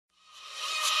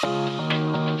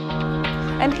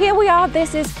And here we are,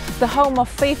 this is the home of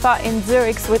FIFA in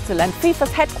Zurich, Switzerland,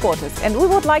 FIFA's headquarters. And we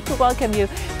would like to welcome you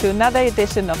to another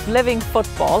edition of Living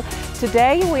Football.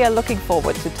 Today we are looking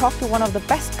forward to talk to one of the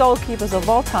best goalkeepers of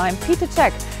all time, Petr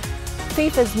Cech,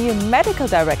 FIFA's new medical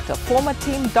director, former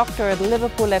team doctor at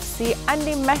Liverpool FC,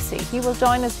 Massey. He will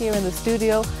join us here in the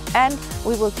studio and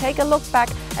we will take a look back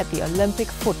at the Olympic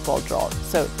football draw.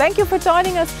 So thank you for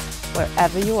joining us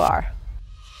wherever you are.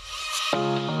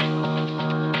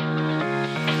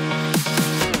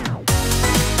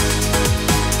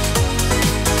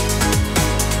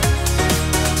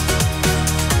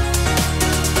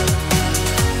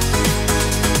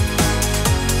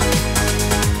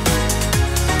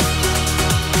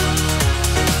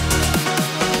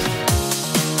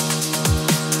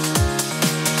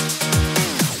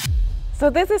 So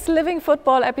this is Living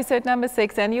Football episode number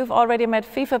 6, and you've already met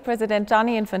FIFA President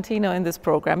Gianni Infantino in this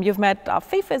program. You've met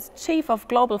FIFA's Chief of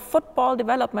Global Football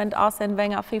Development, Arsene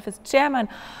Wenger, FIFA's Chairman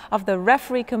of the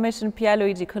Referee Commission,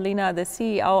 Pierluigi Collina, the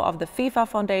CEO of the FIFA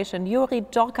Foundation, Yuri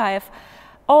Djorkaeff,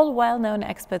 all well-known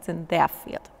experts in their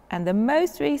field. And the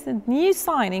most recent new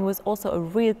signing was also a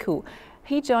real coup.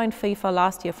 He joined FIFA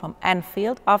last year from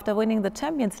Anfield after winning the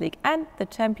Champions League and the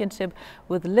Championship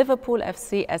with Liverpool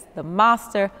FC as the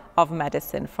master of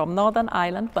medicine. From Northern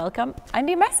Ireland, welcome,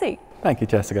 Massey. Thank you,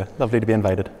 Jessica. Lovely to be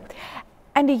invited.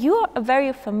 Andy, you're a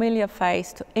very familiar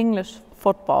face to English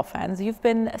football fans. You've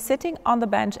been sitting on the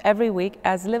bench every week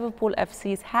as Liverpool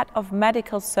FC's head of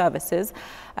medical services.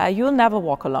 You'll never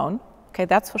walk alone. Okay,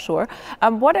 that's for sure.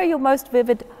 What are your most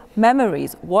vivid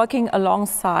memories working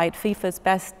alongside FIFA's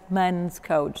best men's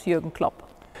coach, Jurgen Klopp?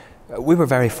 We were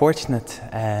very fortunate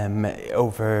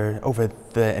over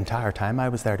the entire time I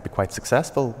was there to be quite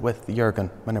successful with Jurgen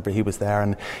whenever he was there,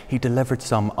 and he delivered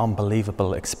some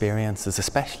unbelievable experiences,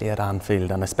 especially at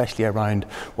Anfield and especially around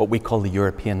what we call the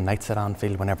European nights at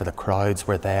Anfield, whenever the crowds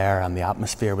were there and the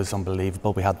atmosphere was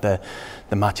unbelievable. We had the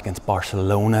match against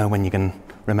Barcelona, when you can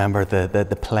remember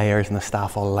the players and the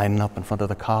staff all lining up in front of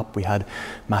the Kop. We had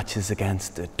matches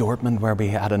against Dortmund where we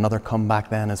had another comeback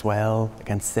then as well,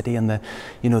 against City, and the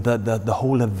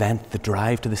whole event, the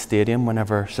drive to the stadium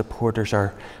whenever supporters are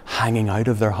hanging out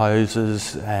of their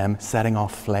houses, setting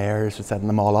off flares, setting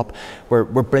them all up, were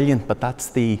brilliant. But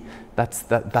that's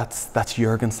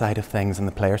Jurgen's side of things and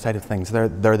the player side of things. They're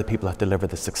the people that deliver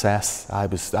the success. I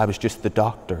was just the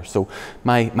doctor. So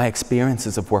my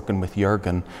experiences of working with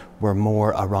Jurgen were more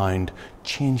around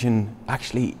changing,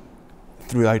 actually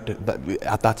throughout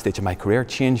at that stage of my career,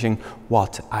 changing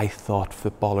what I thought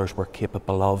footballers were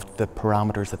capable of, the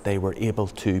parameters that they were able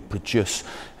to produce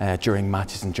during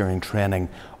matches and during training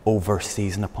over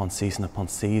season upon season upon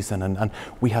season, and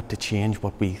we had to change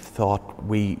what we thought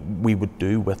we would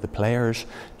do with the players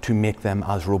to make them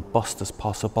as robust as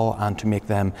possible and to make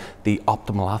them the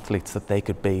optimal athletes that they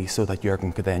could be, so that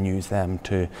Jurgen could then use them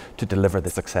to deliver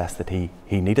the success that he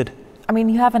needed. I mean,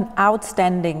 you have an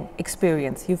outstanding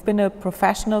experience. You've been a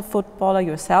professional footballer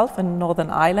yourself in Northern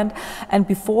Ireland, and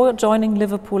before joining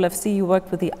Liverpool FC, you worked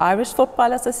with the Irish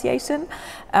Football Association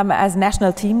as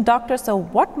national team doctor. So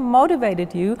what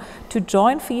motivated you to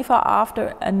join FIFA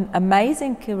after an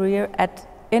amazing career at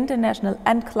international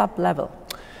and club level?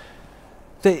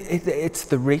 It's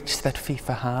the reach that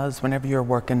FIFA has. Whenever you're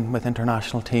working with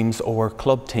international teams or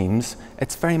club teams,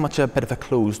 it's very much a bit of a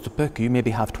closed book. You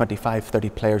maybe have 25, 30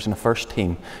 players in a first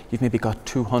team. You've maybe got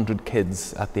 200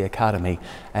 kids at the academy.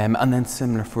 And then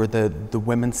similar for the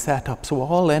women's setup. So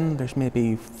all in, there's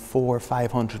maybe 400 or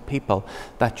 500 people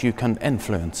that you can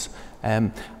influence.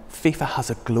 FIFA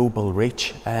has a global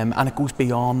reach, and it goes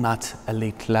beyond that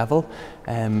elite level.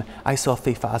 I saw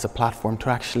FIFA as a platform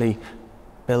to actually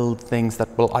build things that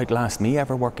will outlast me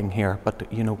ever working here. But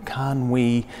can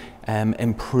we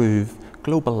improve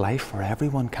global life for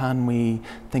everyone? Can we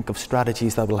think of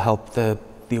strategies that will help the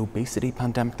obesity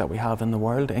pandemic that we have in the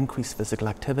world, increase physical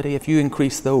activity? If you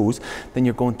increase those, then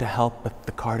you're going to help with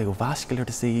the cardiovascular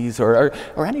disease or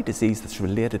any disease that's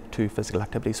related to physical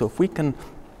activity. So if we can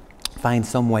find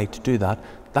some way to do that,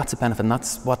 that's a benefit, and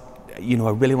that's what I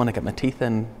really want to get my teeth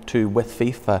into with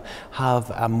FIFA, have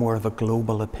a more of a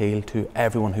global appeal to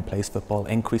everyone who plays football,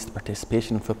 increase the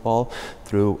participation in football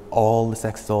through all the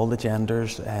sexes, all the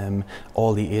genders,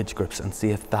 all the age groups, and see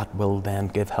if that will then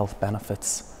give health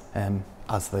benefits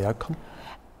as the outcome.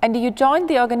 And you joined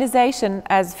the organization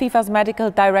as FIFA's medical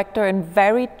director in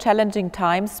very challenging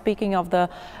times. Speaking of the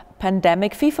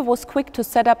pandemic, FIFA was quick to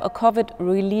set up a COVID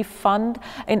relief fund.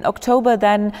 In October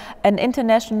then, an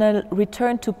international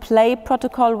return to play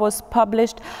protocol was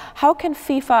published. How can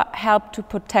FIFA help to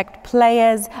protect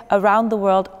players around the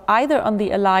world, either on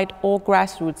the elite or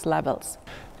grassroots levels?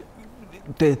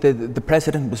 The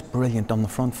President was brilliant on the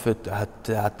front foot at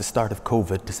the start of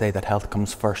COVID to say that health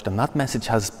comes first, and that message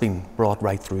has been brought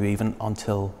right through even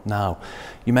until now.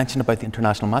 You mentioned about the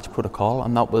International Match Protocol,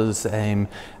 and that was a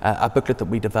booklet that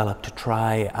we developed to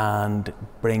try and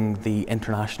bring the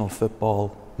international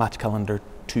football match calendar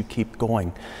to keep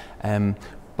going.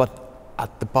 But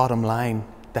at the bottom line,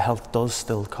 the health does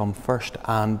still come first,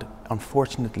 and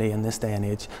unfortunately in this day and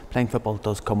age, playing football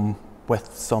does come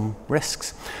with some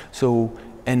risks. So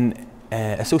in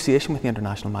association with the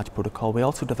International Match Protocol, we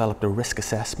also developed a risk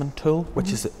assessment tool,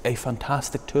 which is a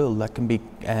fantastic tool that can be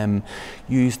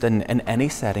used in any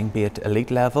setting, be it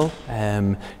elite level,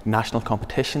 national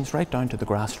competitions, right down to the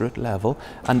grassroots level,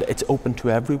 and it's open to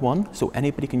everyone, so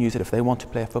anybody can use it. If they want to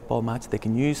play a football match, they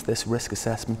can use this risk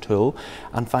assessment tool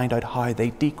and find out how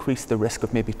they decrease the risk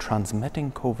of maybe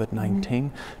transmitting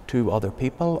COVID-19 to other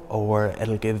people, or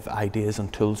it'll give ideas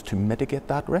and tools to mitigate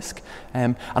that risk,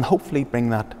 and hopefully bring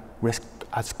that risk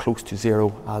as close to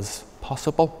zero as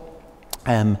possible.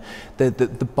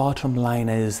 The bottom line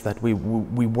is that we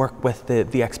work with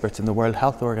the experts in the World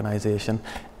Health Organization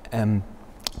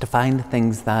to find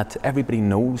things that everybody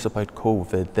knows about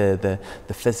COVID,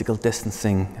 the physical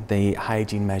distancing, the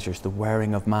hygiene measures, the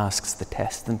wearing of masks, the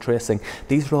test and tracing.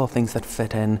 These are all things that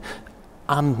fit in.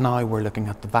 And now we're looking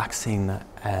at the vaccine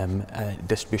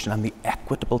distribution and the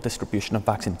equitable distribution of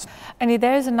vaccines. And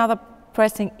there is another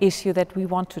pressing issue that we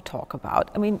want to talk about.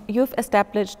 I mean, you've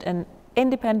established an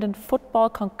independent football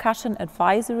concussion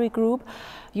advisory group.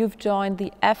 You've joined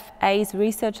the FA's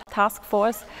research task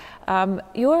force.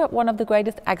 You're one of the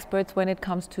greatest experts when it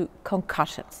comes to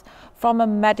concussions. From a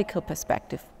medical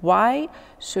perspective, why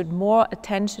should more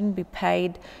attention be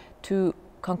paid to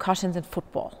concussions in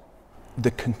football?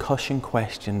 The concussion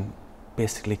question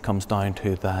basically comes down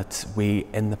to that we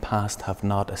in the past have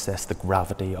not assessed the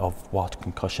gravity of what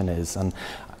concussion is, and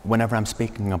whenever I'm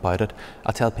speaking about it,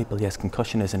 I tell people, yes,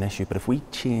 concussion is an issue, but if we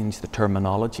change the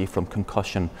terminology from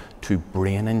concussion to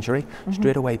brain injury,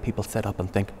 straight away people sit up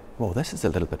and think, well, this is a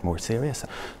little bit more serious.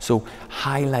 So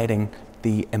highlighting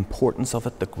the importance of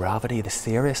it, the gravity, the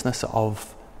seriousness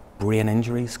of brain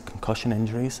injuries, concussion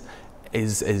injuries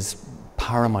is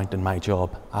paramount in my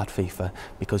job at FIFA,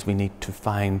 because we need to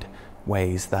find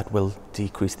ways that will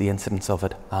decrease the incidence of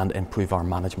it and improve our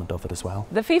management of it as well.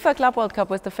 The FIFA Club World Cup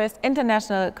was the first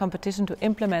international competition to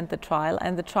implement the trial,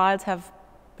 and the trials have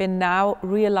been now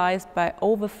realized by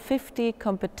over 50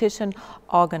 competition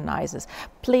organizers.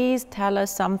 Please tell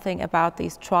us something about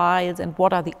these trials and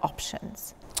what are the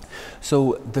options?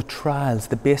 So the trials,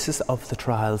 the basis of the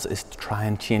trials is to try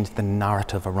and change the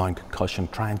narrative around concussion,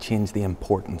 try and change the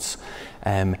importance.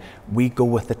 We go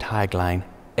with the tagline,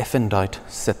 if in doubt,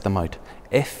 sit them out.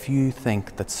 If you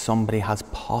think that somebody has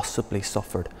possibly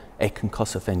suffered a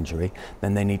concussive injury,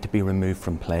 then they need to be removed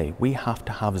from play. We have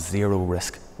to have zero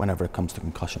risk whenever it comes to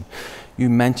concussion. You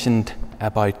mentioned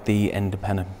about the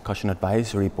Independent Concussion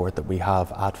Advisory Board that we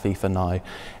have at FIFA now.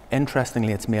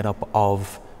 Interestingly, it's made up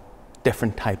of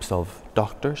different types of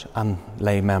doctors and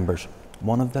lay members.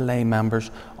 One of the lay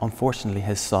members, unfortunately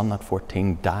his son at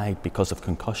 14 died because of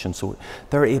concussion, so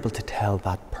they're able to tell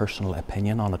that personal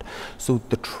opinion on it. So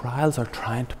the trials are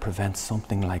trying to prevent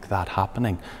something like that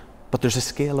happening. But there's a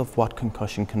scale of what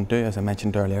concussion can do. As I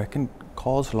mentioned earlier, it can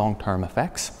cause long-term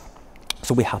effects,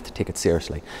 so we have to take it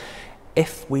seriously.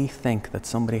 If we think that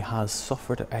somebody has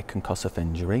suffered a concussive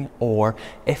injury, or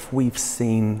if we've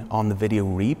seen on the video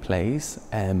replays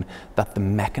that the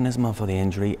mechanism of the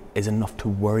injury is enough to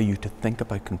worry you to think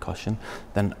about concussion,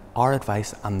 then our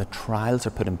advice and the trials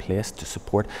are put in place to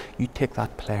support you take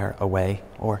that player away.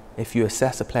 Or if you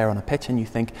assess a player on a pitch and you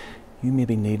think you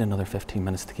maybe need another 15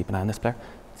 minutes to keep an eye on this player,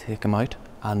 take him out,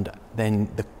 and then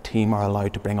the team are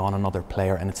allowed to bring on another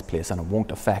player in its place, and it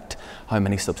won't affect how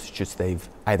many substitutes they've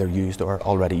either used or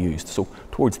already used. So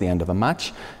towards the end of a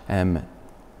match,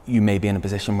 you may be in a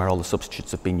position where all the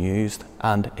substitutes have been used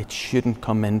and it shouldn't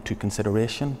come into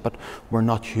consideration, but we're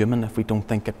not human if we don't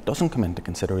think it doesn't come into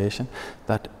consideration,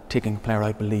 that taking a player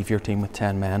out will leave your team with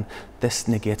 10 men. This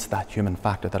negates that human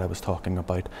factor that I was talking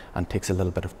about and takes a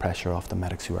little bit of pressure off the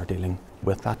medics who are dealing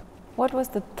with that. What was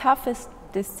the toughest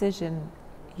decision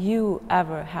you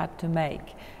ever had to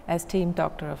make as team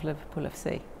doctor of Liverpool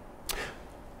FC?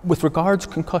 With regards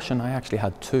to concussion, I actually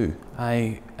had two.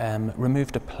 I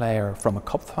removed a player from a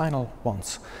cup final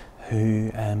once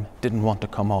who didn't want to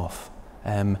come off.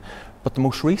 But the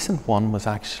most recent one was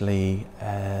actually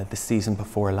the season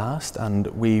before last, and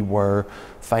we were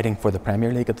fighting for the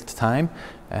Premier League at the time.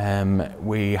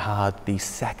 We had the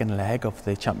second leg of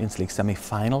the Champions League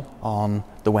semi-final on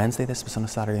the Wednesday. This was on a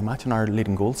Saturday match, and our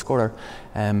leading goal scorer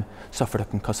suffered a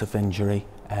concussive injury.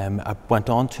 I went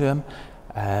on to him,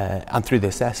 And through the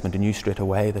assessment, he knew straight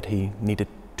away that he needed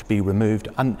to be removed.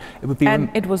 And it would be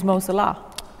it was Mo Salah.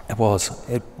 It was.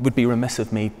 It would be remiss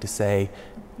of me to say,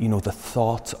 you know, the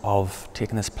thought of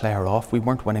taking this player off. We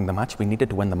weren't winning the match. We needed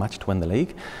to win the match to win the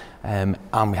league. And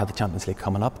we had the Champions League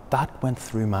coming up. That went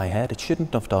through my head. It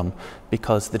shouldn't have done,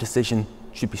 because the decision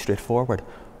should be straightforward.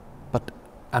 But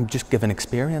I'm just given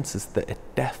experiences that it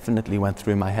definitely went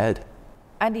through my head.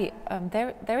 Andy,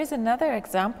 there is another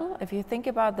example. If you think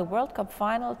about the World Cup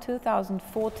Final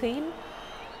 2014,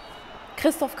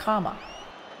 Christoph Kramer.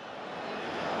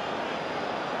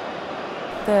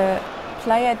 The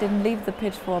player didn't leave the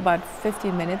pitch for about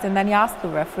 15 minutes, and then he asked the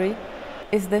referee,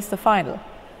 is this the final?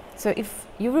 So if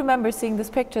you remember seeing these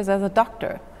pictures as a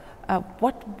doctor,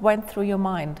 what went through your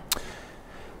mind?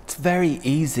 It's very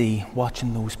easy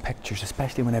watching those pictures,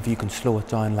 especially whenever you can slow it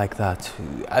down like that.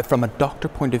 From a doctor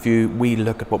point of view, we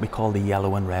look at what we call the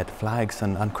yellow and red flags,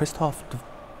 and Christoph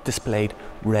displayed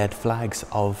red flags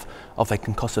of a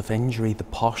concussive injury, the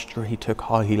posture he took,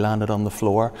 how he landed on the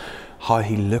floor, how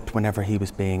he looked whenever he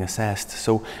was being assessed.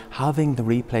 So having the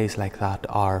replays like that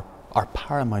are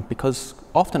paramount, because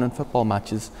often in football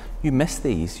matches you miss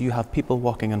these. You have people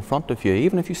walking in front of you.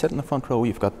 Even if you sit in the front row,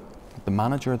 you've got the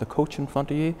manager, the coach in front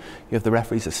of you, you have the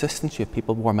referee's assistants, you have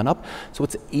people warming up, so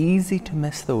it's easy to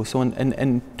miss those. So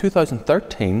in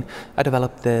 2013 I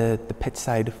developed the pitch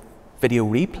side video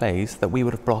replays that we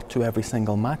would have brought to every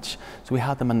single match. So we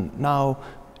had them, and now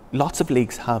lots of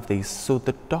leagues have these, so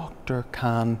the doctor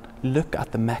can look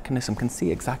at the mechanism, can see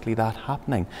exactly that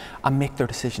happening and make their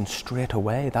decision straight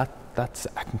away. That's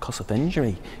a concussive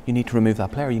injury. You need to remove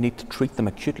that player. You need to treat them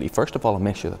acutely, first of all, and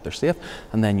make sure that they're safe,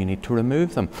 and then you need to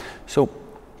remove them. So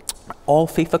all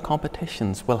FIFA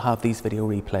competitions will have these video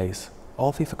replays.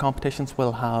 All FIFA competitions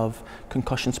will have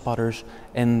concussion spotters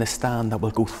in the stand that will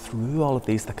go through all of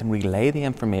these, that can relay the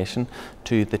information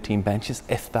to the team benches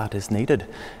if that is needed.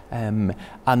 And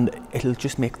it'll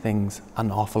just make things an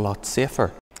awful lot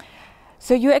safer.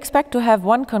 So you expect to have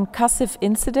one concussive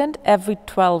incident every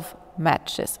 12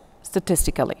 matches,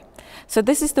 statistically. So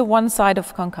this is the one side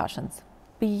of concussions.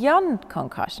 Beyond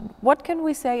concussion, what can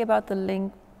we say about the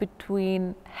link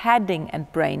between heading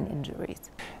and brain injuries?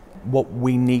 What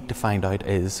we need to find out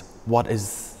is what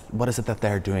is it that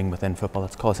they're doing within football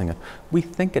that's causing it. We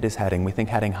think it is heading. We think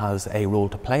heading has a role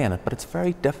to play in it, but it's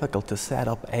very difficult to set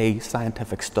up a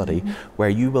scientific study where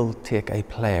you will take a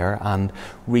player and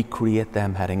recreate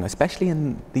them heading, especially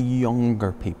in the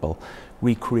younger people,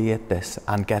 recreate this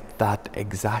and get that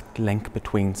exact link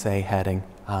between, say, heading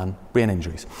and brain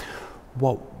injuries.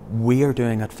 What we're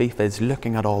doing at FIFA is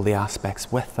looking at all the aspects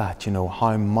with that, you know,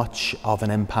 how much of an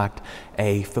impact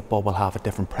a football will have at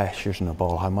different pressures in a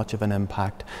ball, how much of an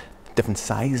impact different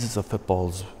sizes of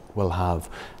footballs will have,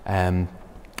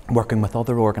 working with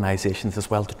other organisations as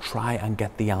well to try and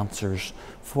get the answers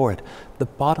for it. The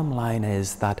bottom line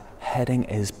is that heading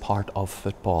is part of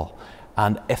football,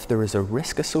 and if there is a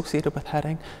risk associated with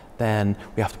heading, then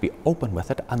we have to be open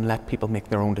with it and let people make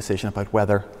their own decision about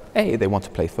whether A, they want to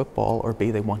play football, or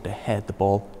B, they want to head the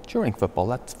ball during football.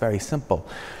 That's very simple.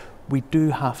 We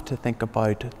do have to think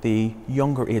about the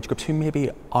younger age groups who maybe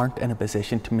aren't in a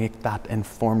position to make that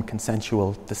informed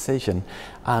consensual decision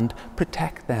and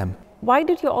protect them. Why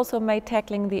did you also make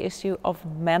tackling the issue of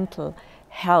mental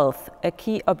health a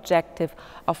key objective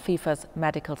of FIFA's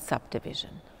medical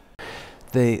subdivision?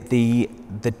 The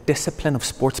discipline of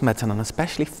sports medicine, and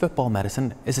especially football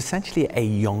medicine, is essentially a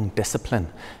young discipline.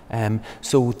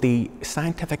 So the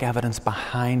scientific evidence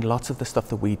behind lots of the stuff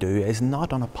that we do is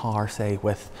not on a par, say,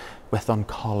 with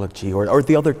oncology or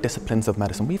the other disciplines of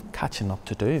medicine. We've catching up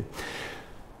to do.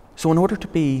 So in order to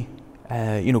be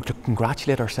to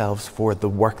congratulate ourselves for the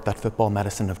work that football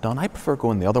medicine have done, I prefer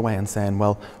going the other way and saying,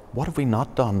 well, what have we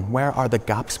not done? Where are the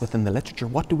gaps within the literature?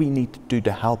 What do we need to do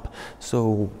to help?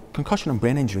 So concussion and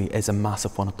brain injury is a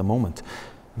massive one at the moment.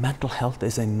 Mental health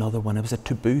is another one. It was a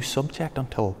taboo subject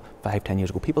until 5-10 years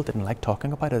ago. People didn't like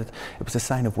talking about it. It was a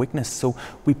sign of weakness. So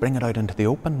we bring it out into the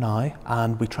open now,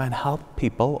 and we try and help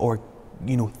people, or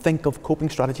think of coping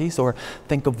strategies, or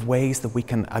think of ways that we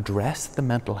can address the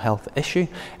mental health issue.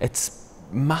 It's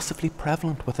massively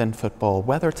prevalent within football,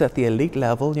 whether it's at the elite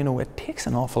level. It takes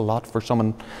an awful lot for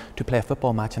someone to play a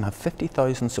football match and have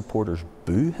 50,000 supporters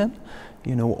boo him,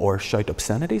 or shout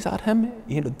obscenities at him.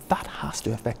 That has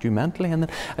to affect you mentally. And then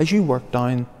as you work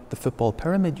down the football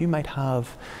pyramid, you might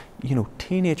have,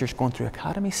 teenagers going through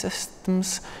academy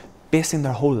systems, basing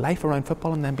their whole life around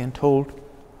football, and then being told,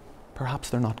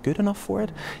 perhaps they're not good enough for it.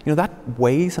 You know, that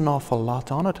weighs an awful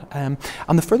lot on it.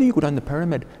 And the further you go down the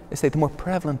pyramid, the more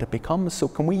prevalent it becomes. So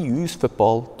can we use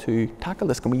football to tackle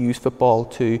this? Can we use football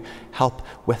to help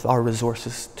with our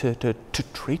resources to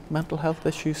treat mental health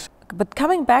issues? But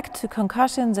coming back to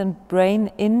concussions and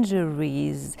brain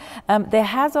injuries, there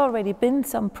has already been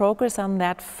some progress on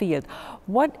that field.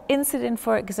 What incident,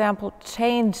 for example,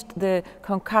 changed the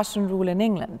concussion rule in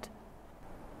England?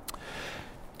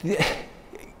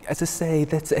 As I say,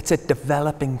 it's a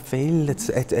developing field.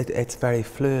 It's very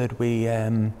fluid.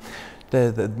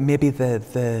 Maybe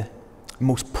the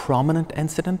most prominent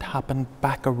incident happened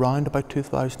back around about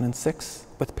 2006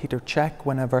 with Petr Cech.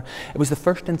 Whenever it was the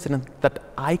first incident that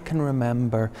I can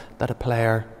remember that a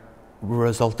player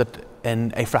resulted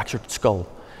in a fractured skull,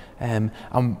 and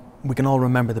we can all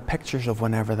remember the pictures of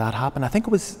whenever that happened. I think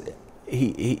it was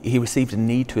he received a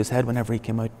knee to his head whenever he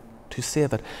came out to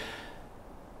save it.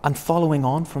 And following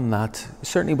on from that,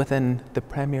 certainly within the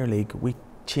Premier League, we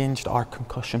changed our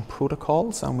concussion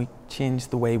protocols and we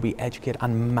changed the way we educate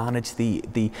and manage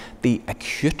the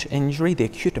acute injury, the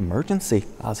acute emergency,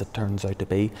 as it turns out to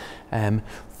be,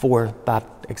 for that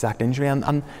exact injury.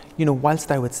 And you know,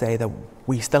 whilst I would say that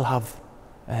we still have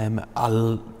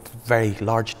a very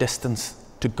large distance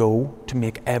to go to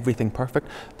make everything perfect,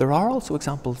 there are also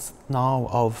examples now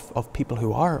of people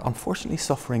who are unfortunately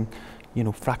suffering, you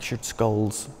know, fractured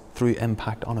skulls through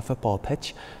impact on a football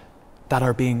pitch that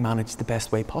are being managed the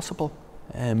best way possible.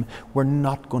 We're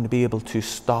not going to be able to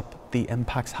stop the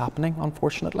impacts happening,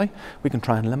 unfortunately. We can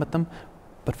try and limit them,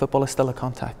 but football is still a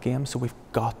contact game, so we've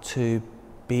got to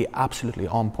be absolutely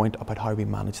on point about how we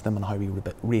manage them and how we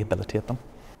rehabilitate them.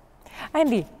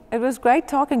 Andy, it was great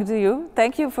talking to you.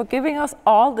 Thank you for giving us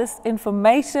all this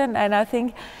information, and I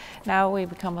think now we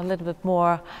become a little bit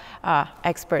more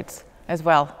experts as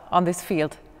well on this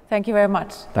field. Thank you very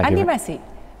much. Andy Massey,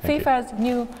 FIFA's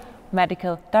new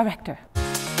Medical Director.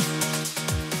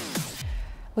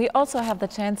 We also have the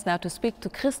chance now to speak to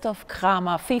Christoph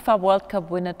Kramer, FIFA World Cup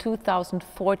winner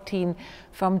 2014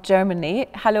 from Germany.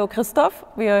 Hallo Christoph,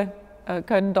 wir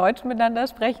können Deutsch miteinander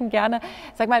sprechen, gerne.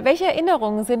 Sag mal, welche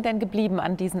Erinnerungen sind denn geblieben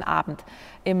an diesen Abend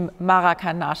im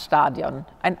Maracanã-Stadion?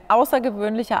 Ein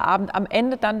außergewöhnlicher Abend, am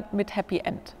Ende dann mit Happy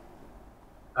End.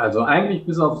 Also eigentlich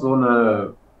bis auf so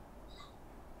eine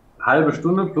halbe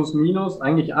Stunde plus minus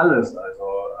eigentlich alles. Also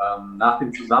nach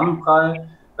dem Zusammenprall,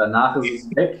 danach ist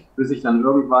es weg, bis ich dann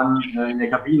irgendwann in der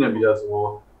Kabine wieder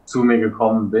so zu mir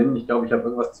gekommen bin. Ich glaube, ich habe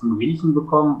irgendwas zum Riechen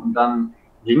bekommen und dann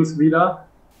ging es wieder.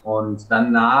 Und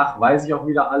danach weiß ich auch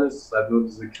wieder alles, halt nur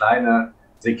diese kleine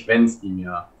Sequenz, die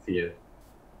mir fehlt.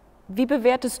 Wie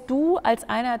bewertest du als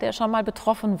einer, der schon mal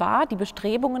betroffen war, die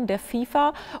Bestrebungen der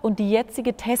FIFA und die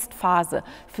jetzige Testphase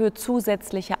für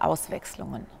zusätzliche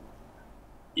Auswechslungen?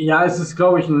 Ja, es ist,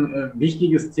 glaube ich, ein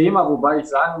wichtiges Thema, wobei ich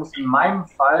sagen muss, in meinem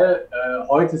Fall,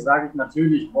 heute sage ich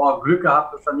natürlich, boah, Glück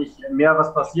gehabt, dass da nicht mehr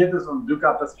was passiert ist und Glück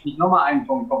gehabt, dass ich nicht nochmal einen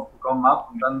vom Kopf bekommen habe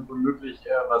und dann womöglich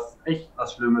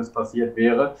was Schlimmes passiert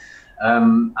wäre.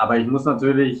 Aber ich muss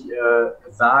natürlich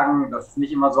sagen, dass es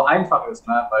nicht immer so einfach ist,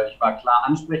 ne? Weil ich war klar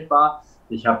ansprechbar.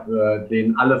 Ich habe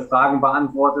denen alle Fragen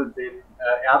beantwortet, den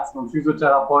Ärzten und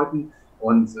Physiotherapeuten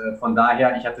und von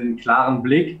daher, ich hatte einen klaren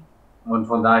Blick. Und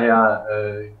von daher,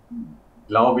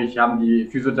 glaube ich, haben die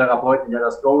Physiotherapeuten ja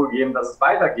das Go gegeben, dass es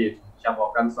weitergeht. Ich habe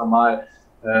auch ganz normal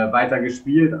weiter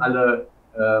gespielt. Alle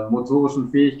motorischen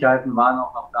Fähigkeiten waren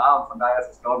auch noch da. Und von daher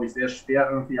ist es, glaube ich, sehr schwer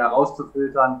irgendwie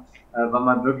herauszufiltern, wann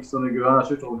man wirklich so eine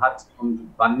Gehirnerschütterung hat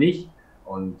und wann nicht.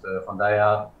 Und von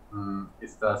daher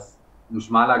ist das ein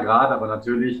schmaler Grat. Aber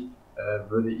natürlich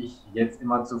würde ich jetzt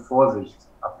immer zur Vorsicht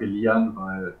appellieren,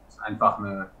 weil es einfach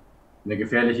eine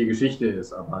gefährliche Geschichte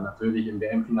ist, aber natürlich im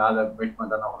WM-Finale möchte man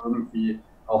dann auch irgendwie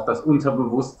auch das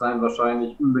Unterbewusstsein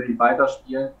wahrscheinlich unbedingt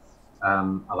weiterspielen,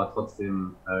 aber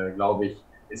trotzdem glaube ich,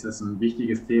 ist es ein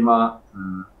wichtiges Thema,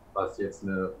 was jetzt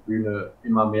eine Bühne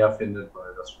immer mehr findet,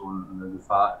 weil das schon eine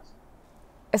Gefahr ist.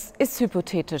 Es ist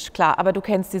hypothetisch, klar, aber du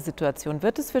kennst die Situation.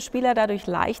 Wird es für Spieler dadurch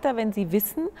leichter, wenn sie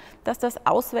wissen, dass das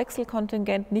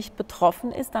Auswechselkontingent nicht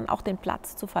betroffen ist, dann auch den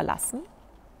Platz zu verlassen?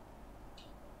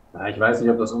 Ja, ich weiß nicht,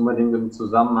 ob das unbedingt im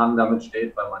Zusammenhang damit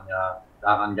steht, weil man ja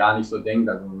daran gar nicht so denkt.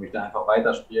 Also man möchte einfach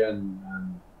weiterspielen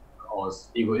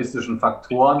aus egoistischen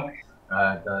Faktoren.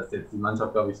 Da ist jetzt die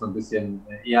Mannschaft, glaube ich, so ein bisschen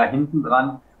eher hinten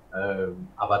dran.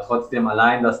 Aber trotzdem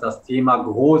allein, dass das Thema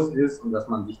groß ist und dass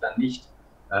man sich dann nicht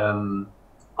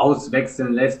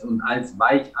auswechseln lässt und als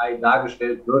Weichei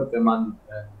dargestellt wird, wenn man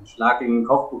einen Schlag gegen den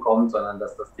Kopf bekommt, sondern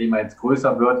dass das Thema jetzt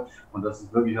größer wird und dass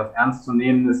es wirklich was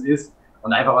Ernstzunehmendes ist.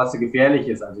 Und einfach was so gefährlich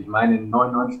ist. Also ich meine, in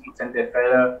 99% der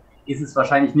Fälle ist es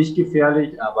wahrscheinlich nicht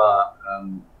gefährlich, aber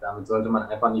damit damit sollte man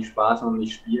einfach nicht spaßen und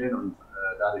nicht spielen. Und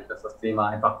dadurch, dass das Thema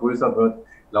einfach größer wird,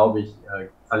 glaube ich,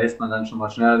 verlässt man dann schon mal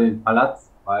schneller den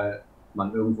Palast, weil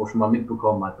man irgendwo schon mal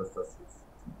mitbekommen hat, dass das jetzt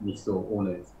nicht so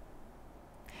ohne ist.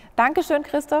 Dankeschön,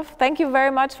 Christoph. Thank you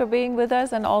very much for being with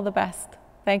us and all the best.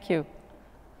 Thank you.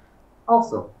 Auch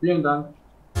so. Vielen Dank.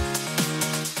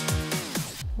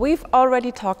 We've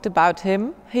already talked about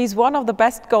him. He's one of the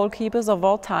best goalkeepers of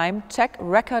all time, Czech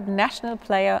record national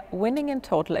player, winning in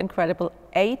total incredible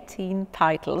 18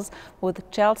 titles with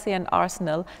Chelsea and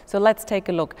Arsenal. So let's take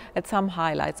a look at some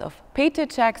highlights of Petr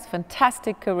Cech's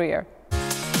fantastic career.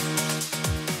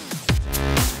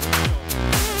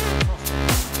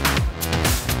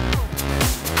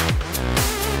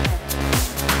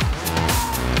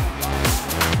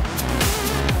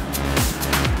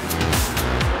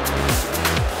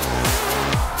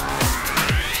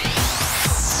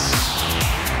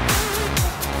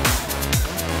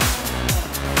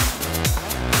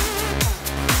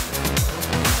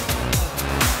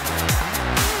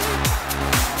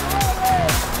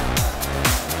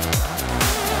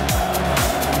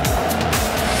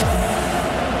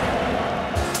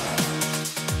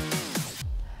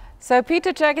 So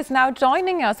Petr Cech is now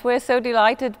joining us. We're so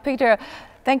delighted. Petr,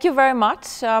 thank you very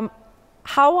much.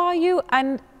 How are you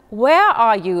and where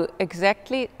are you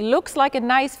exactly? Looks like a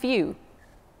nice view.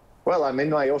 Well, I'm in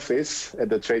my office at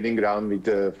the training ground with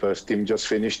the first team just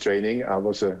finished training. I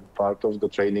was a part of the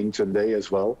training today as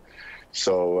well.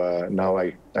 So now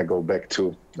I got back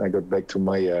to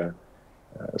my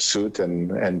suit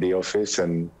and the office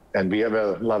and we have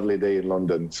a lovely day in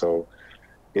London. So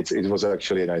it was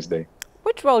actually a nice day.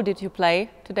 Which role did you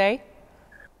play today?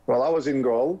 Well, I was in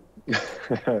goal,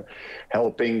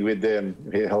 helping with the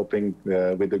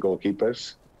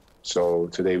goalkeepers. So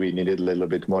today we needed a little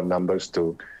bit more numbers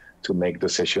to make the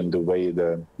session the way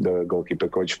the goalkeeper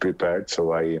coach prepared.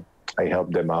 So I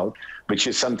helped them out, which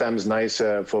is sometimes nice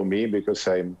for me because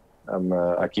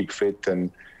I keep fit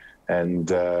and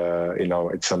you know,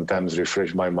 it sometimes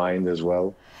refresh my mind as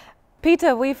well.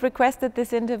 Petr, we've requested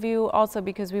this interview also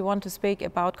because we want to speak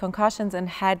about concussions and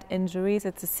head injuries.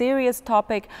 It's a serious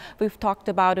topic. We've talked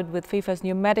about it with FIFA's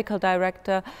new medical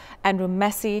director, Andrew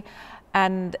Massey.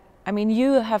 And I mean,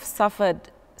 you have suffered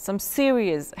some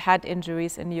serious head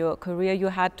injuries in your career. You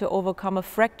had to overcome a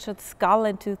fractured skull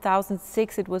in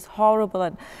 2006. It was horrible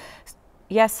and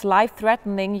yes,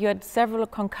 life-threatening. You had several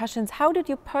concussions. How did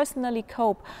you personally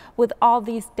cope with all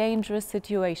these dangerous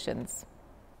situations?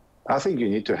 I think you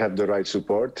need to have the right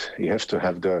support. You have to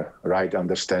have the right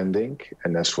understanding,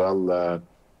 and as well,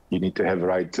 you need to have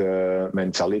right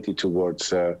mentality towards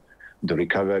the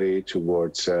recovery,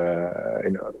 towards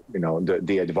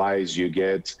the advice you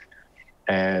get.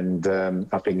 And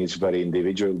I think it's very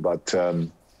individual, but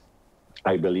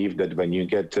I believe that when you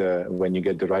get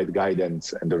the right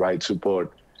guidance and the right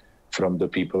support from the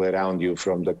people around you,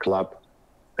 from the club,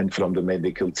 and from the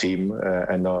medical team,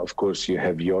 and of course you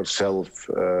have yourself,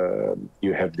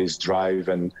 you have this drive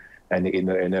and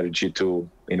inner energy to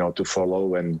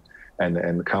follow and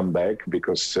come back,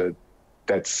 because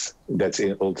that's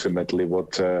ultimately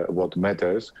what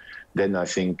matters. Then I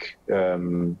think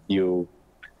you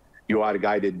are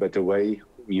guided better way.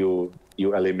 You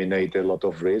eliminate a lot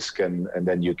of risk, and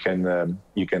then you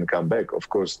can come back. Of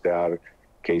course, there are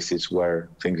cases where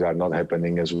things are not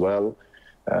happening as well.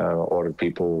 Or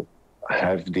people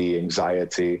have the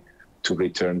anxiety to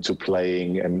return to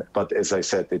playing, but as I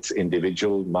said, it's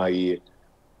individual.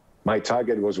 My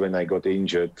target was, when I got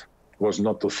injured, was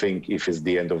not to think if it's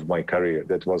the end of my career.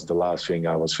 That was the last thing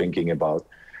I was thinking about.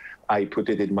 I put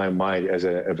it in my mind as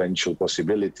an eventual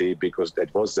possibility, because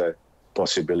that was a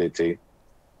possibility.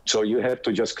 So you have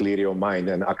to just clear your mind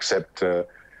and accept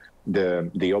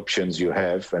the options you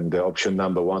have. And the option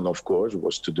number one, of course,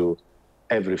 was to do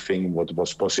everything what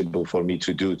was possible for me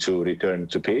to do to return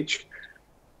to pitch.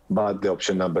 But the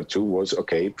option number two was,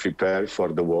 okay, prepare for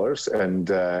the worst and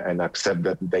accept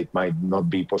that it might not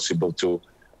be possible to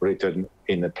return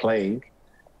in a playing,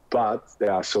 but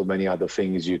there are so many other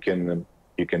things you can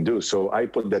do. So I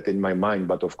put that in my mind,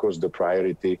 but of course the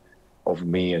priority of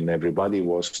me and everybody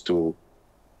was to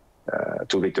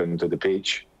return to the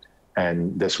pitch.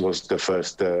 And this was the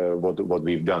first what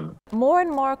we've done. More and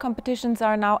more competitions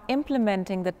are now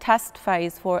implementing the test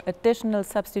phase for additional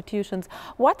substitutions.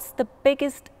 What's the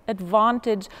biggest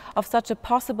advantage of such a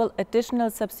possible additional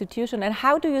substitution, and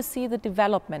how do you see the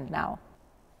development now?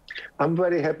 I'm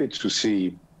very happy to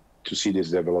see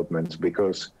these developments,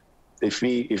 because if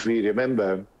we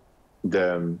remember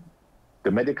the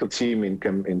medical team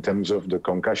in terms of the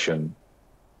concussion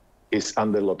is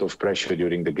under a lot of pressure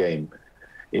during the game.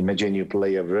 Imagine you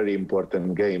play a very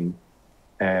important game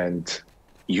and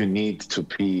you need to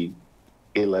be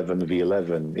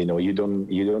 11v11. You know, you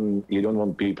don't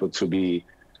want people to be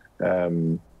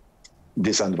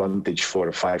disadvantaged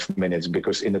for 5 minutes,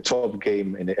 because in a top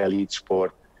game, in the elite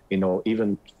sport, you know,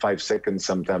 even 5 seconds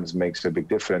sometimes makes a big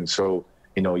difference. So,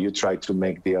 you know, you try to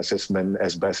make the assessment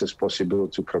as best as possible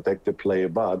to protect the player.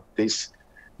 But these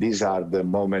are the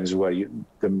moments where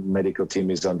the medical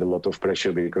team is under a lot of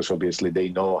pressure, because obviously they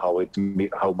know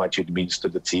how much it means to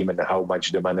the team and how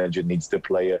much the manager needs the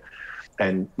player.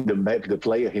 And the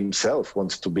player himself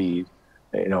wants to be,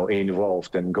 you know,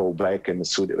 involved and go back and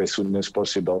as soon as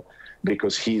possible,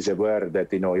 because he's aware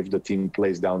that, you know, if the team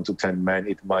plays down to 10 men,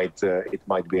 it might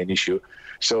be an issue.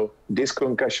 So these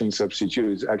concussion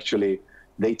substitutes, actually,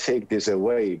 they take this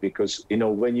away, because, you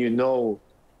know, when you know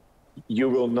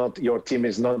your team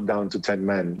is not down to 10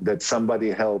 men, that somebody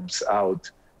helps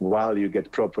out while you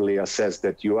get properly assessed,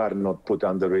 that you are not put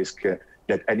under risk,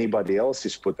 that anybody else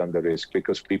is put under risk,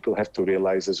 because people have to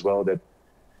realize as well that,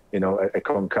 you know, a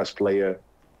concussed player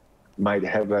might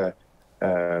have a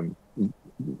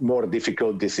more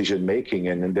difficult decision making,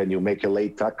 and then you make a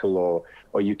late tackle,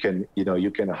 or you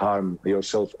can harm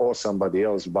yourself or somebody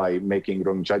else by making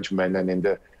wrong judgment. And in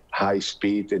the high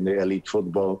speed in the elite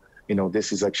football, you know,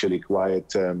 this is actually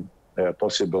quite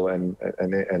possible and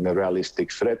a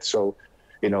realistic threat. So,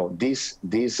 you know, these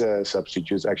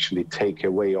substitutes actually take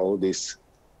away all this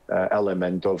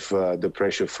element of the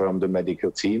pressure from the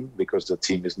medical team, because the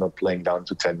team is not playing down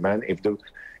to 10 men. If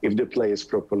the player is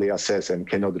properly assessed and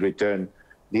cannot return,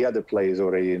 the other player is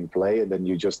already in play, and then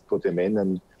you just put him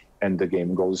in, and the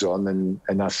game goes on.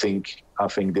 And I think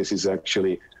this is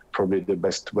actually probably the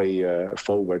best way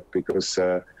forward, because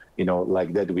you know,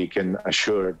 like that we can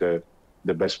assure the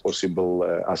best possible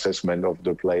assessment of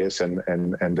the players and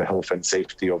the health and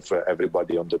safety of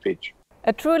everybody on the pitch.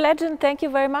 A true legend. Thank you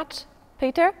very much,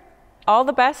 Peter. All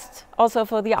the best also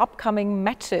for the upcoming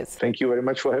matches. Thank you very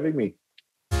much for having me.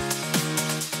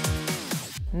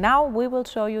 Now we will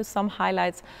show you some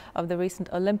highlights of the recent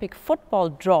Olympic football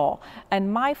draw.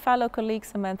 And my fellow colleague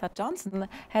Samantha Johnson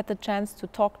had the chance to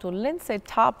talk to Lindsay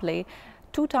Tarpley,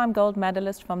 two-time gold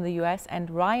medalist from the US, and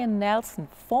Ryan Nelsen,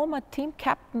 former team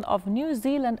captain of New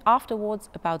Zealand, afterwards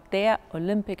about their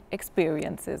Olympic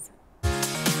experiences.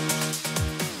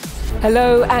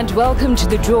 Hello and welcome to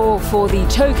the draw for the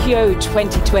Tokyo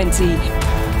 2020.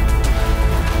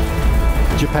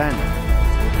 Japan.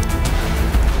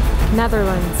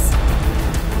 Netherlands.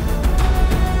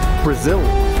 Brazil.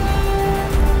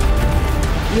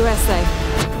 USA.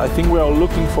 I think we are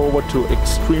looking forward to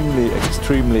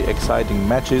extremely exciting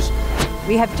matches.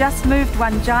 We have just moved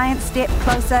one giant step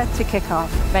closer to kickoff.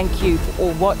 Thank you for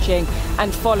all watching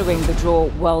and following the draw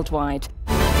worldwide.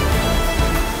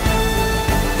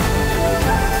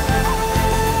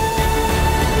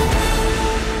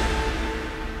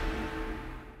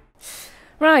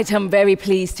 Right, I'm very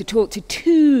pleased to talk to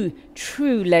two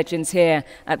true legends here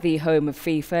at the home of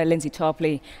FIFA, Lindsay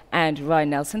Tarpley and Ryan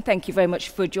Nelsen. Thank you very much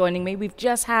for joining me. We've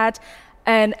just had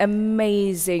an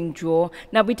amazing draw.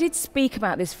 Now, we did speak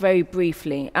about this very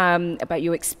briefly, about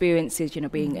your experiences, you know,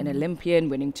 being an Olympian,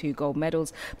 winning 2 gold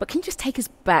medals. But can you just take us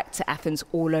back to Athens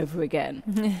all over again?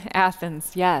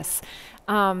 Athens, yes.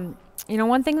 You know,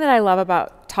 one thing that I love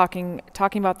about talking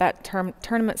about that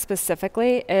tournament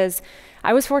specifically is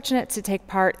I was fortunate to take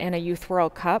part in a Youth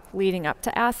World Cup leading up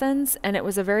to Athens, and it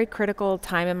was a very critical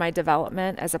time in my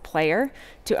development as a player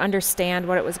to understand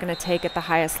what it was going to take at the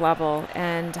highest level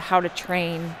and how to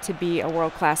train to be a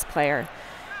world-class player.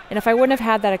 And if I wouldn't have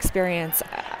had that experience,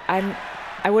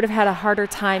 I would have had a harder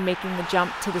time making the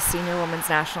jump to the senior women's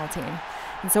national team.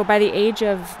 And so by the age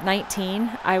of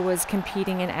 19, I was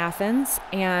competing in Athens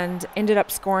and ended up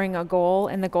scoring a goal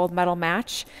in the gold medal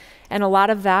match. And a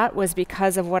lot of that was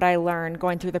because of what I learned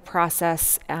going through the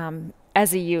process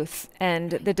as a youth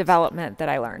and the development that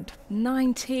I learned.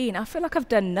 19, I feel like I've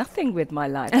done nothing with my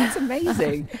life. That's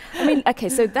amazing. I mean, okay,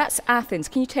 so that's Athens.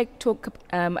 Can you talk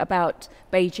about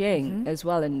Beijing as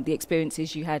well and the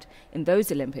experiences you had in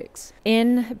those Olympics?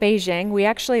 In Beijing, we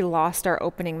actually lost our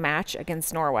opening match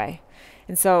against Norway.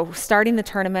 And so starting the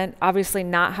tournament, obviously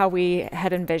not how we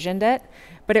had envisioned it,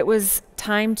 but it was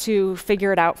time to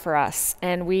figure it out for us.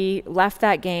 And we left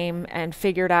that game and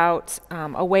figured out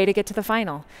a way to get to the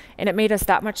final. And it made us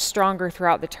that much stronger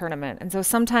throughout the tournament. And so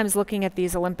sometimes looking at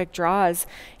these Olympic draws,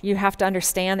 you have to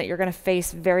understand that you're going to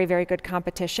face very, very good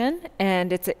competition.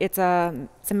 And it's a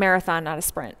marathon, not a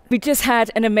sprint. We just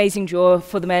had an amazing draw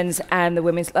for the men's and the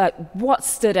women's. What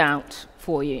stood out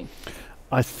for you?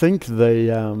 I think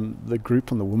the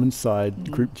group on the women's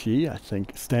side, Group G, I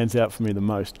think stands out for me the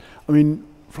most. I mean,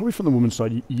 probably from the women's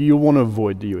side, you want to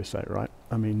avoid the USA, right?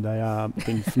 I mean, they are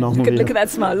been phenomenal. Look at that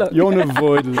smile, look. You want to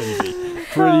avoid Lindsay.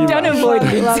 Don't avoid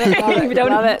Lindsay.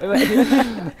 Love it.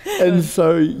 And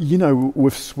so, you know,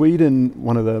 with Sweden,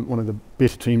 one of the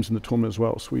better teams in the tournament as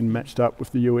well, Sweden matched up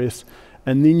with the US.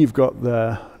 And then you've got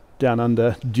the down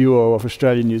under duo of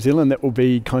Australia and New Zealand. That will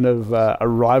be kind of a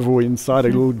rivalry inside a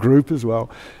little group as well.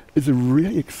 It's a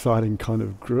really exciting kind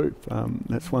of group.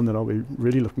 That's one that I'll be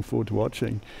really looking forward to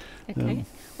watching. Okay.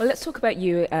 Well, let's talk about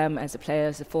you as a player,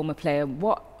 as a former player.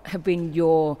 What have been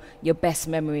your best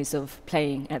memories of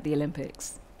playing at the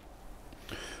Olympics?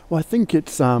 Well, I think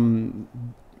it's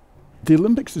the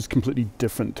Olympics is completely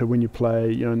different to when you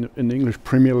play, you know, in the English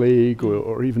Premier League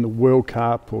or even the World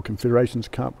Cup or Confederations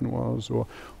Cup and was, or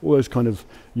all those kind of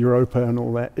Europa and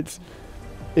all that.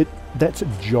 That's a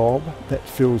job that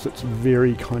feels it's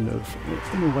very kind of,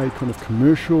 in a way, kind of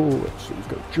commercial. You've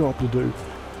got a job to do.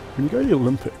 When you go to the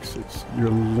Olympics, you're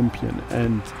an Olympian,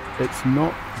 and it's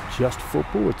not just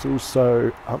football, it's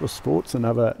also other sports and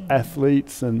other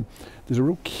athletes, and there's a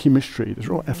real chemistry, there's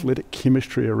real athletic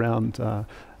chemistry around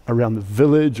the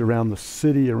village, around the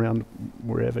city, around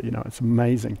wherever, you know, it's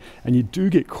amazing. And you do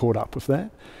get caught up with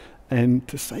that. And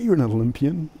to say you're an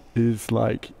Olympian is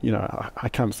like, you know, I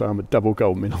can't say I'm a double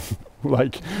gold medal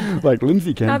like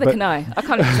Lindsay can. Neither can I. I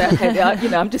can't even say, you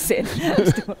know, I'm just sitting.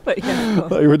 But yeah,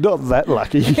 we're not that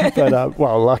lucky, but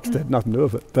well, luck's had nothing to do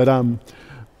with it.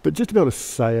 But just to be able to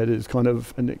say it is kind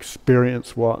of an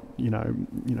experience what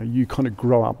you kind of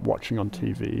grow up watching on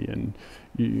TV, and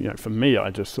you know, for me, I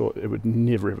just thought it would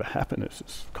never ever happen.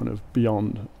 It's kind of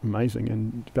beyond amazing,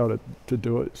 and to be able to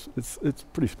do it, it's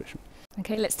pretty special.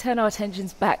 Okay, let's turn our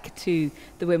attentions back to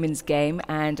the women's game,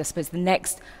 and I suppose the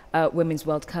next Women's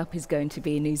World Cup is going to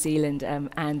be in New Zealand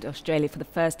and Australia. For the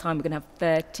first time, we're going to have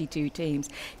 32 teams.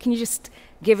 Can you just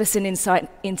give us an insight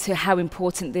into how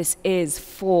important this is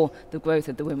for the growth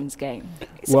of the women's game?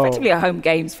 It's effectively a home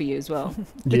games for you as well.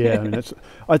 Yeah, I mean,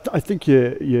 I think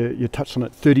you touched on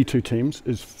it. 32 teams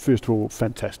is, first of all,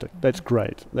 fantastic. That's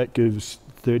great. That gives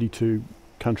 32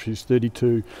 countries,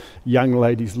 32 young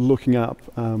ladies looking up,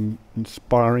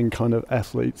 inspiring kind of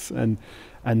athletes, and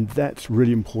that's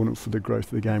really important for the growth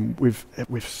of the game. We've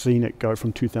seen it go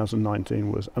from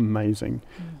 2019 was amazing.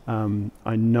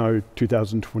 I know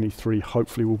 2023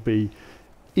 hopefully will be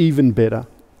even better,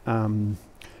 and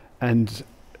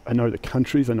I know the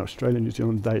countries, I know Australia and New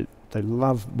Zealand, they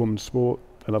love women's sport,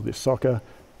 they love their soccer,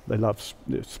 they love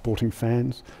their sporting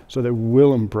fans, so they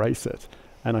will embrace it.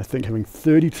 And I think having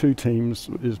 32 teams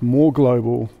is more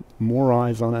global, more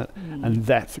eyes on it, and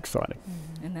that's exciting.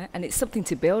 And it's something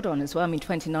to build on as well. I mean,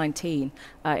 2019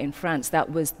 in France,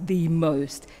 that was the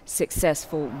most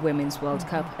successful Women's World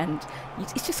Cup, and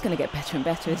it's just going to get better and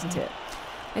better, isn't it?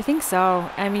 I think so.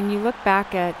 I mean, you look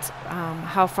back at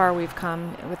how far we've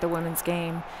come with the women's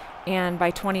game, and by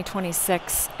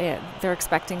 2026, they're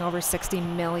expecting over 60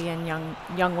 million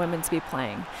young women to be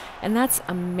playing. And that's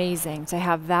amazing to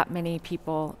have that many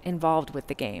people involved with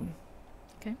the game.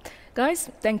 Okay.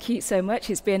 Guys, thank you so much.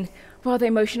 It's been rather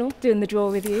emotional doing the draw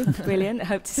with you. Brilliant. I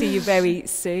hope to see you very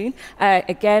soon.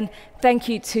 Again, thank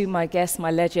you to my guests,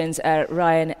 my legends,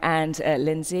 Ryan and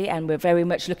Lindsay. And we're very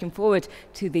much looking forward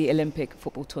to the Olympic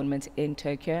football tournament in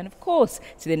Tokyo. And of course,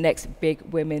 to the next big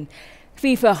women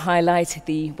FIFA highlight,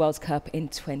 the World Cup in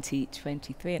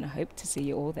 2023, and I hope to see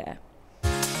you all there.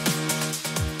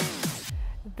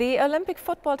 The Olympic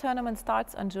football tournament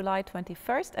starts on July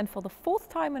 21st, and for the 4th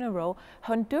time in a row,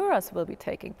 Honduras will be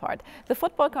taking part. The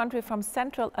football country from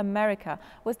Central America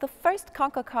was the first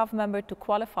CONCACAF member to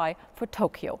qualify for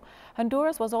Tokyo.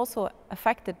 Honduras was also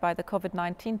affected by the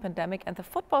COVID-19 pandemic, and the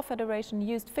Football Federation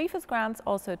used FIFA's grants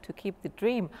also to keep the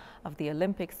dream of the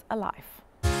Olympics alive.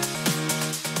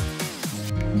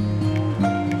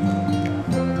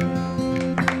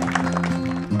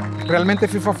 Realmente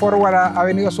FIFA Forward ha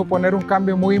venido a suponer un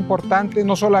cambio muy importante,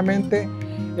 no solamente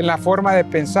en la forma de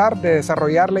pensar, de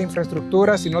desarrollar la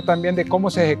infraestructura, sino también de cómo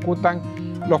se ejecutan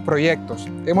los proyectos.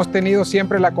 Hemos tenido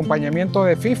siempre el acompañamiento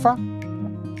de FIFA.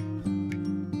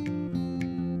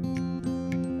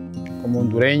 Como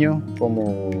hondureño,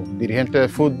 como dirigente de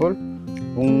fútbol,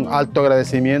 un alto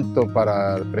agradecimiento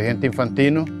para el presidente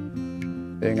Infantino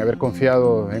en haber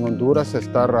confiado en Honduras,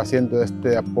 estar haciendo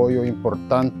este apoyo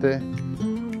importante,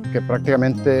 que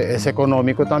prácticamente es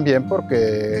económico también,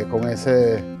 porque con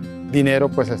ese dinero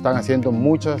pues están haciendo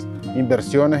muchas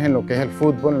inversiones en lo que es el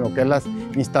fútbol, en lo que es las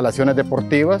instalaciones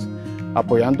deportivas,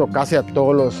 apoyando casi a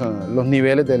todos los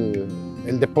niveles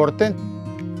del deporte.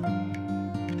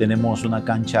 Tenemos una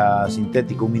cancha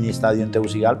sintética, un mini estadio en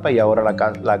Tegucigalpa y ahora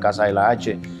la Casa de la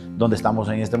H, donde estamos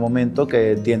en este momento,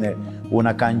 que tiene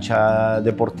una cancha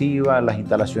deportiva, las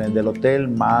instalaciones del hotel,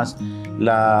 más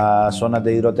las zonas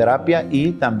de hidroterapia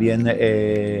y también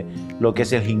lo que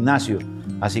es el gimnasio.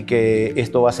 Así que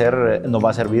esto nos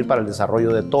va a servir para el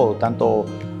desarrollo de todo, tanto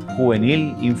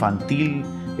juvenil, infantil,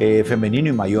 femenino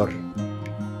y mayor.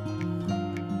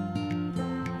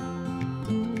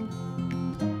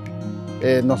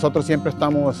 Nosotros siempre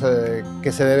estamos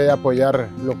que se debe de apoyar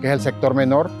lo que es el sector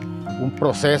menor, un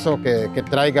proceso que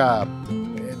traiga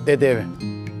desde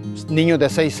niños de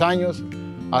 6 años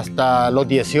hasta los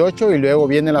 18 y luego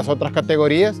vienen las otras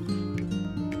categorías.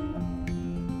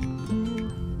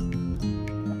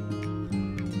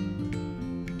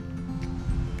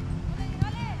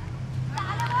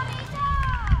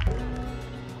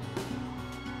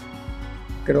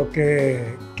 Creo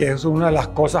que es una de las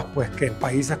cosas pues, que en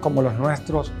países como los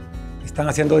nuestros están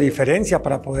haciendo diferencia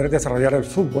para poder desarrollar el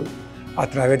fútbol a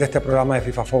través de este programa de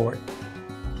FIFA Forward.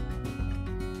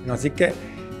 Así que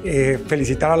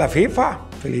felicitar a la FIFA,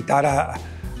 felicitar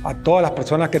a todas las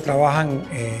personas que trabajan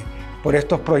por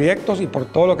estos proyectos y por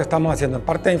todo lo que estamos haciendo en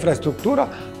parte de infraestructura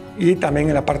y también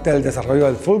en la parte del desarrollo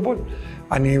del fútbol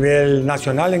a nivel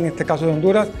nacional, en este caso de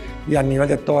Honduras, y a nivel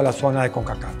de toda la zona de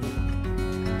CONCACAF.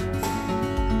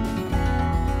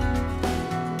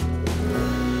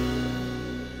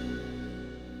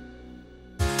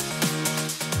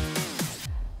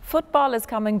 Football is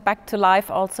coming back to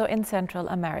life also in Central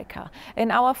America.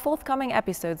 In our forthcoming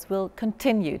episodes, we'll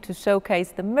continue to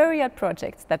showcase the myriad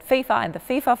projects that FIFA and the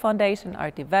FIFA Foundation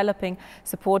are developing,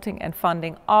 supporting and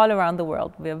funding all around the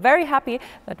world. We are very happy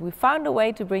that we found a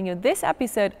way to bring you this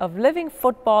episode of Living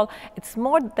Football. It's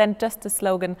more than just a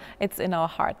slogan, it's in our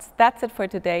hearts. That's it for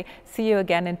today. See you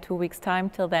again in 2 weeks' time.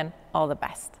 Till then, all the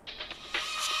best.